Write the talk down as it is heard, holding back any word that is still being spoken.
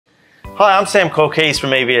Hi, I'm Sam Korkees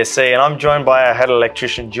from EVSE and I'm joined by our Head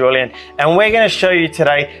Electrician Julian, and we're going to show you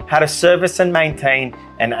today how to service and maintain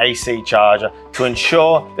an AC charger to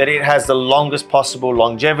ensure that it has the longest possible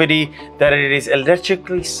longevity, that it is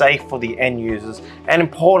electrically safe for the end users, and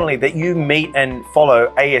importantly that you meet and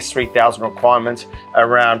follow AS3000 requirements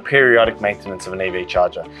around periodic maintenance of an EV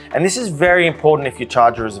charger. And this is very important if your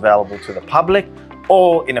charger is available to the public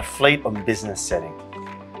or in a fleet or business setting.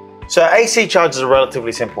 So AC chargers are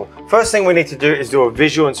relatively simple. First thing we need to do is do a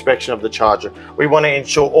visual inspection of the charger. We want to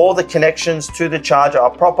ensure all the connections to the charger are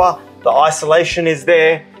proper, the isolation is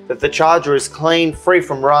there, that the charger is clean, free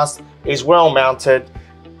from rust, is well mounted.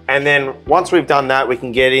 And then once we've done that, we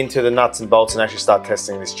can get into the nuts and bolts and actually start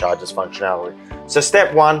testing this charger's functionality. So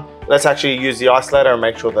step one, let's actually use the isolator and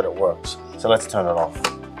make sure that it works. So let's turn it off.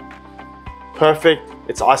 Perfect,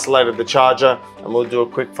 it's isolated the charger, and we'll do a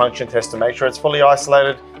quick function test to make sure it's fully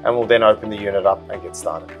isolated, and we'll then open the unit up and get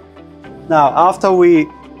started. Now, after we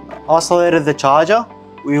isolated the charger,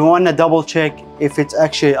 we want to double check if it's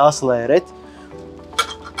actually isolated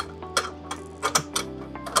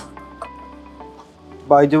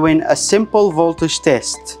by doing a simple voltage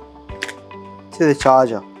test to the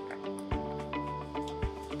charger.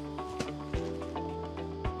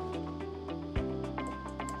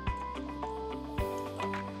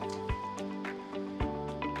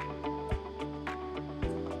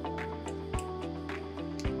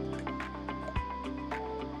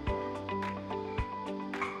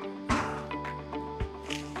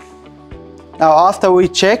 Now, after we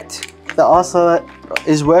checked the oscillator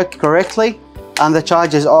is worked correctly and the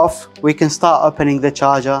charger is off, we can start opening the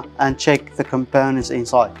charger and check the components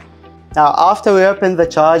inside. Now, after we open the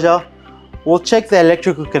charger, we'll check the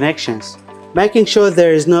electrical connections, making sure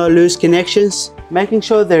there is no loose connections, making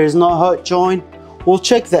sure there is no hot joint. We'll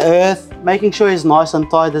check the earth, making sure it's nice and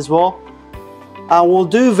tight as well. And we'll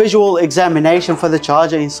do visual examination for the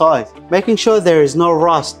charger inside, making sure there is no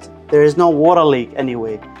rust, there is no water leak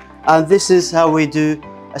anywhere. And this is how we do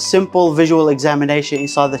a simple visual examination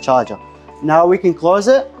inside the charger. Now we can close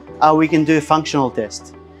it and we can do a functional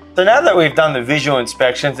test. So now that we've done the visual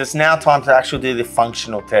inspections, it's now time to actually do the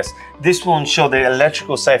functional test. This will ensure the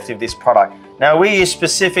electrical safety of this product. Now we use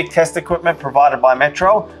specific test equipment provided by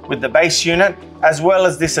Metro with the base unit, as well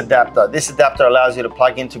as this adapter. This adapter allows you to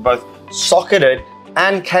plug into both socketed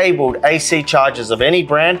and cabled AC chargers of any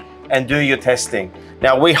brand and do your testing.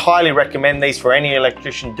 Now, we highly recommend these for any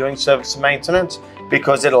electrician doing service and maintenance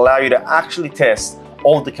because it'll allow you to actually test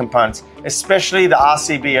all the components, especially the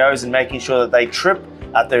RCBOs, and making sure that they trip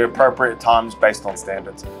at the appropriate times based on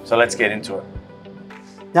standards. So let's get into it.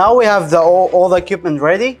 Now we have all the equipment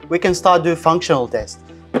ready, we can start doing functional test.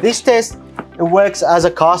 This test, it works as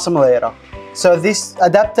a car simulator. So this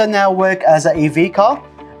adapter now works as an EV car,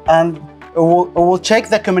 and it will check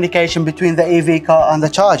the communication between the EV car and the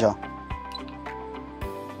charger.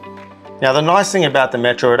 Now the nice thing about the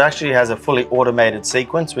Metro, it actually has a fully automated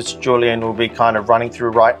sequence, which Julian will be kind of running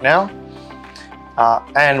through right now.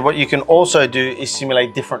 And what you can also do is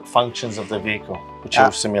simulate different functions of the vehicle, which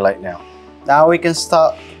you'll simulate now. Now we can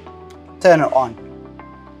start, turn it on.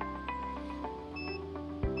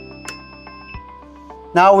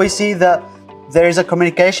 Now we see that there is a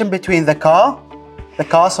communication between the car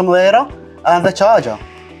simulator, and the charger.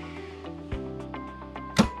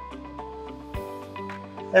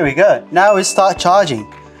 There we go. Now we start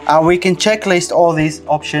charging and we can checklist all these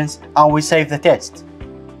options and we save the test.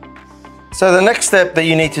 So the next step that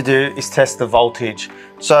you need to do is test the voltage.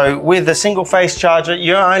 So with a single phase charger,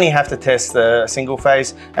 you only have to test the single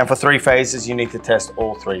phase, and for 3 phases, you need to test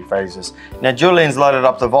all 3 phases. Now Julian's loaded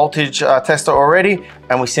up the voltage tester already,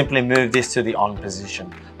 and we simply move this to the on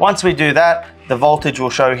position. Once we do that, the voltage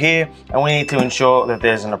will show here, and we need to ensure that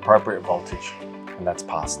there's an appropriate voltage, and that's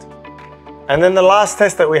passed. And then the last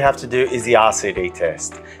test that we have to do is the RCD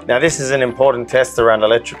test. Now this is an important test around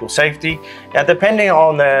electrical safety. Now depending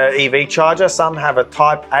on the EV charger, some have a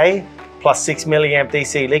type A plus 6 milliamp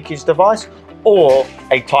DC leakage device, or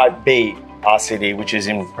a type B RCD, which is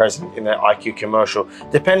present in the IQ commercial.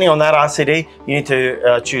 Depending on that RCD, you need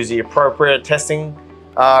to choose the appropriate testing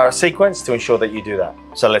sequence to ensure that you do that.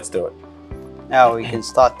 So let's do it. Now we can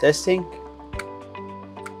start testing.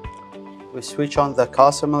 We switch on the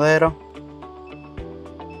car simulator.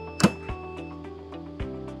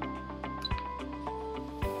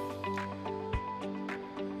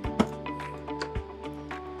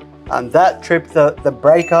 And that tripped the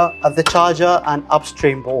breaker at the charger and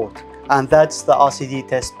upstream board. And that's the RCD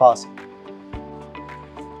test passing.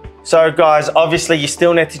 So guys, obviously you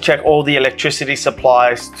still need to check all the electricity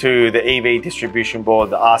supplies to the EV distribution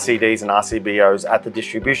board, the RCDs and RCBOs at the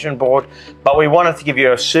distribution board. But we wanted to give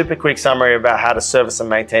you a super quick summary about how to service and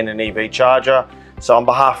maintain an EV charger. So on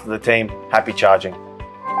behalf of the team, happy charging.